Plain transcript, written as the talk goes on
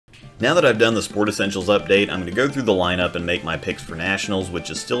Now that I've done the Sport Essentials update, I'm going to go through the lineup and make my picks for Nationals,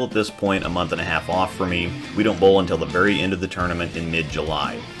 which is still at this point a month and a half off for me. We don't bowl until the very end of the tournament in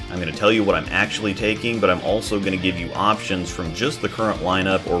mid-July. I'm going to tell you what I'm actually taking, but I'm also going to give you options from just the current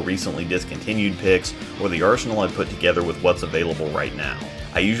lineup or recently discontinued picks, or the arsenal I've put together with what's available right now.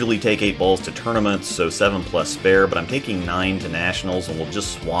 I usually take 8 balls to tournaments, so 7 plus spare, but I'm taking 9 to Nationals, and we'll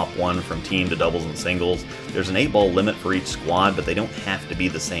just swap one from team to doubles and singles. There's an 8-ball limit for each squad, but they don't have to be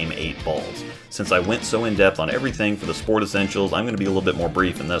the same 8 balls. Since I went so in-depth on everything for the Sport Essentials, I'm going to be a little bit more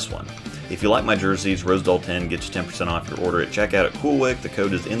brief in this one. If you like my jerseys, Rosdahl 10 gets you 10% off your order at checkout at CoolWick. The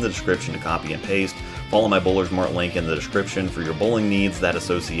code is in the description to copy and paste. Follow my Bowler's Mart link in the description for your bowling needs. That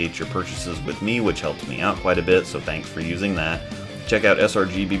associates your purchases with me, which helps me out quite a bit, so thanks for using that. Check out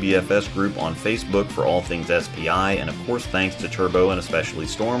SRGBBFS group on Facebook for all things SPI, and of course thanks to Turbo and especially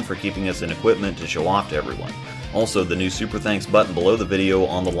Storm for keeping us in equipment to show off to everyone. Also, the new Super Thanks button below the video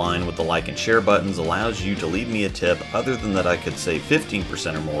on the line with the like and share buttons allows you to leave me a tip other tthan that I could save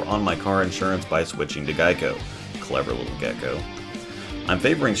 15% or more on my car insurance by switching to Geico. Clever little gecko. I'm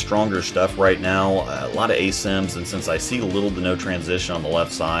favoring stronger stuff right now, a lot of ASIMs, and since I see little to no transition on the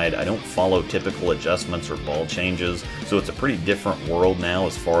left side, I don't follow typical adjustments or ball changes, so it's a pretty different world now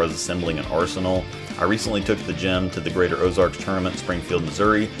as far as assembling an arsenal. I recently took the gem to the Greater Ozarks Tournament in Springfield,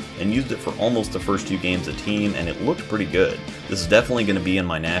 Missouri, and used it for almost the first 2 games a team, and it looked pretty good. This is definitely going to be in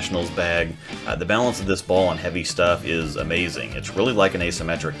my Nationals bag. The balance of this ball on heavy stuff is amazing. It's really like an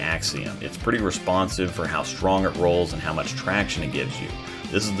asymmetric axiom. It's pretty responsive for how strong it rolls and how much traction it gives you.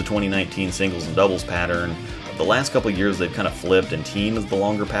 This is the 2019 singles and doubles pattern. The last couple years they've kind of flipped, and team is the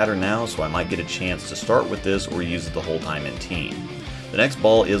longer pattern now, so I might get a chance to start with this or use it the whole time in team. The next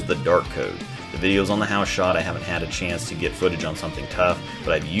ball is the Dark Code. The video's on the house shot. I haven't had a chance to get footage on something tough,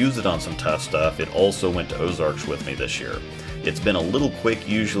 but I've used it on some tough stuff. It also went to Ozarks with me this year. It's been a little quick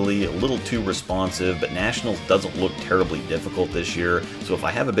usually, a little too responsive, but Nationals doesn't look terribly difficult this year, so if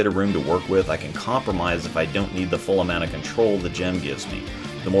I have a bit of room to work with, I can compromise if I don't need the full amount of control the gem gives me.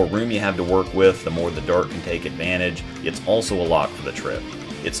 The more room you have to work with, the more the dart can take advantage. It's also a lock for the trip.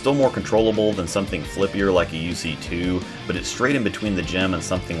 It's still more controllable than something flippier like a UC2, but it's straight in between the gem and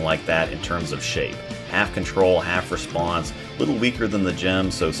something like that in terms of shape. Half control, half response, a little weaker than the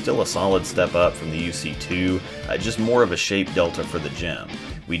gem, so still a solid step up from the UC2, just more of a shape delta for the gem.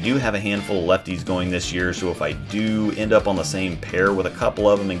 We do have a handful of lefties going this year, so if I do end up on the same pair with a couple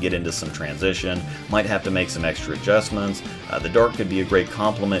of them and get into some transition, might have to make some extra adjustments. The dart could be a great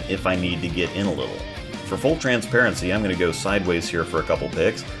complement if I need to get in a little. For full transparency, I'm going to go sideways here for a couple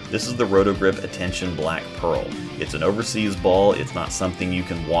picks. This is the Rotogrip Attention Black Pearl. It's an overseas ball. It's not something you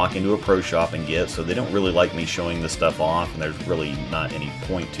can walk into a pro shop and get, so they don't really like me showing this stuff off, and there's really not any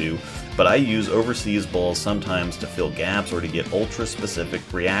point to. But I use overseas balls sometimes to fill gaps or to get ultra-specific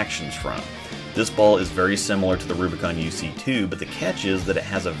reactions from. This ball is very similar to the Rubicon UC2, but the catch is that it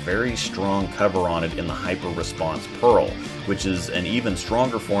has a very strong cover on it in the Hyper Response Pearl, which is an even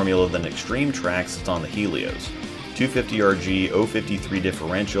stronger formula than Extreme Tracks that's on the Helios. 250 RG, 053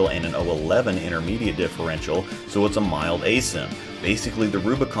 differential, and an 011 intermediate differential, so it's a mild ASIM. Basically the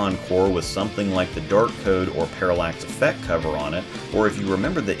Rubicon core with something like the Dark Code or Parallax Effect cover on it, or if you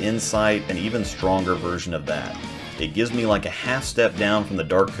remember the Insight, an even stronger version of that. It gives me like a half step down from the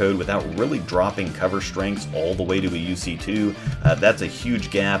Dark Code without really dropping cover strengths all the way to a UC2. That's a huge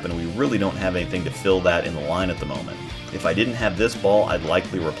gap, and we really don't have anything to fill that in the line at the moment. If I didn't have this ball, I'd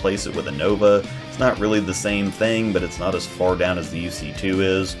likely replace it with a Nova. It's not really the same thing, but it's not as far down as the UC2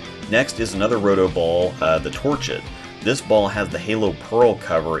 is. Next is another Roto ball, the Torch It. This ball has the Halo Pearl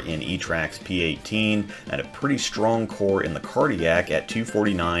cover in E-Trax P18 and a pretty strong core in the Cardiac at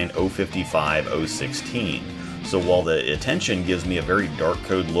 249, 055, 016. So while the Attention gives me a very Dark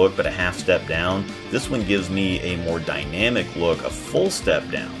Code look but a half step down, this one gives me a more dynamic look, a full step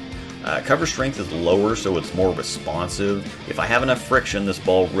down. Cover strength is lower, so it's more responsive. If I have enough friction, this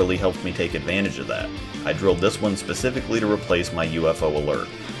ball really helps me take advantage of that. I drilled this one specifically to replace my UFO Alert.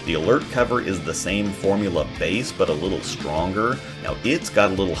 The Alert cover is the same formula base, but a little stronger. Now it's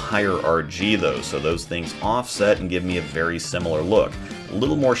got a little higher RG though, so those things offset and give me a very similar look. A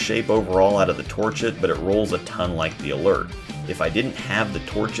little more shape overall out of the Torch It, but it rolls a ton like the Alert. If I didn't have the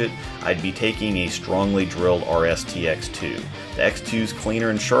Torch It, I'd be taking a strongly drilled RST-X2. The X2 is cleaner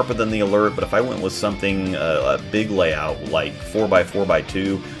and sharper than the Alert, but if I went with something, a big layout like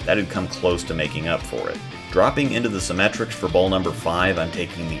 4x4x2, that'd come close to making up for it. Dropping into the symmetrics for ball number 5, I'm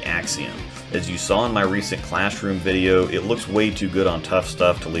taking the Axiom. As you saw in my recent classroom video, it looks way too good on tough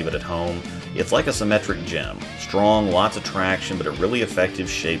stuff to leave it at home. It's like a symmetric gem. Strong, lots of traction, but a really effective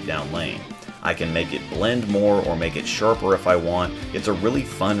shape down lane. I can make it blend more or make it sharper if I want. It's a really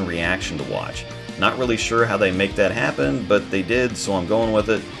fun reaction to watch. Not really sure how they make that happen, but they did, so I'm going with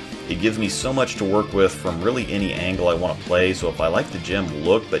it. It gives me so much to work with from really any angle I want to play, so if I like the gem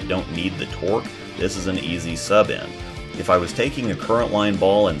look but don't need the torque, this is an easy sub-in. If I was taking a current line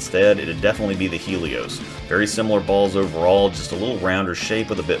ball instead, it'd definitely be the Helios. Very similar balls overall, just a little rounder shape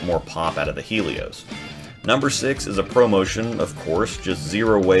with a bit more pop out of the Helios. Number 6 is a ProMotion, of course, just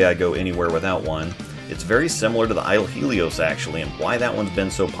zero way I go anywhere without one. It's very similar to the Idle Helios actually, and why that one's been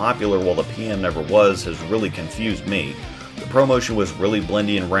so popular while the PM never was has really confused me. The ProMotion was really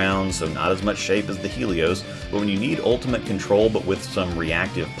blendy and round, so not as much shape as the Helios, but when you need ultimate control but with some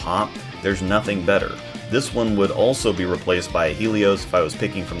reactive pop, there's nothing better. This one would also be replaced by a Helios if I was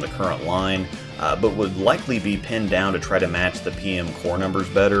picking from the current line, but would likely be pinned down to try to match the PM core numbers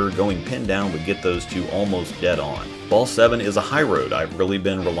better. Going pinned down would get those two almost dead on. Ball 7 is a high road. I've really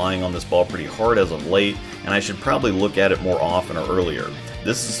been relying on this ball pretty hard as of late, and I should probably look at it more often or earlier.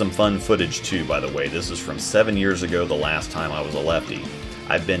 This is some fun footage too, by the way. This is from 7 years ago, the last time I was a lefty.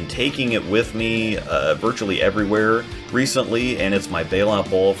 I've been taking it with me virtually everywhere recently, and it's my bailout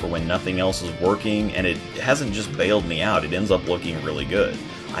ball for when nothing else is working, and it hasn't just bailed me out, it ends up looking really good.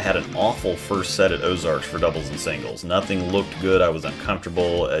 I had an awful first set at Ozarks for doubles and singles. Nothing looked good, I was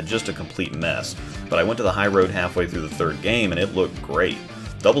uncomfortable, just a complete mess. But I went to the high road halfway through the third game, and it looked great.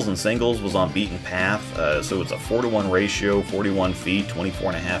 Doubles and singles was on beaten path, so it's a 4-to-1 ratio, 41 feet,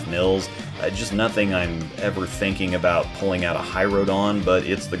 24.5 mils. Just nothing I'm ever thinking about pulling out a high road on, but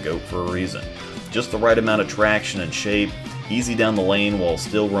it's the GOAT for a reason. Just the right amount of traction and shape, easy down the lane while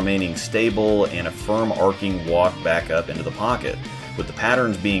still remaining stable, and a firm arcing walk back up into the pocket. With the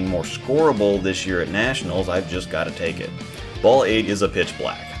patterns being more scoreable this year at Nationals, I've just got to take it. Ball 8 is a pitch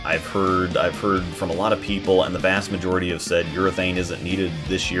black. I've heard from a lot of people, and the vast majority have said urethane isn't needed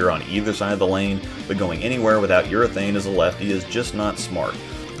this year on either side of the lane, but going anywhere without urethane as a lefty is just not smart.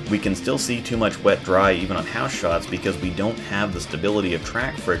 We can still see too much wet dry even on house shots because we don't have the stability of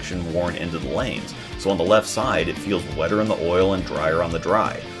track friction worn into the lanes. So on the left side, it feels wetter in the oil and drier on the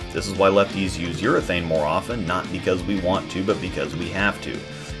dry. This is why lefties use urethane more often, not because we want to, but because we have to.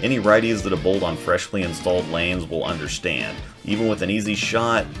 Any righties that have bowled on freshly installed lanes will understand. Even with an easy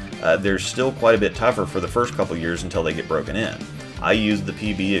shot, they're still quite a bit tougher for the first couple years until they get broken in. I used the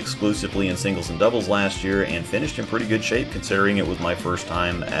PB exclusively in singles and doubles last year and finished in pretty good shape considering it was my first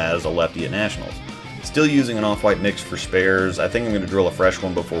time as a lefty at Nationals. Still using an off-white mix for spares. I think I'm going to drill a fresh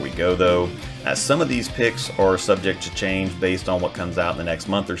one before we go though. Some of these picks are subject to change based on what comes out in the next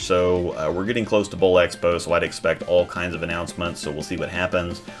month or so. We're getting close to Bowl Expo, so I'd expect all kinds of announcements, so we'll see what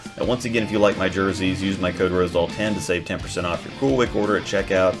happens. Once again, if you like my jerseys, use my code Rosdahl10 to save 10% off your CoolWick order at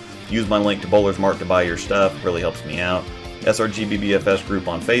checkout. Use my link to Bowler's Mart to buy your stuff, it really helps me out. SRGBBFS group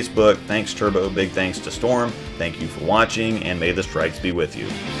on Facebook. Thanks Turbo, big thanks to Storm. Thank you for watching, and may the strikes be with you.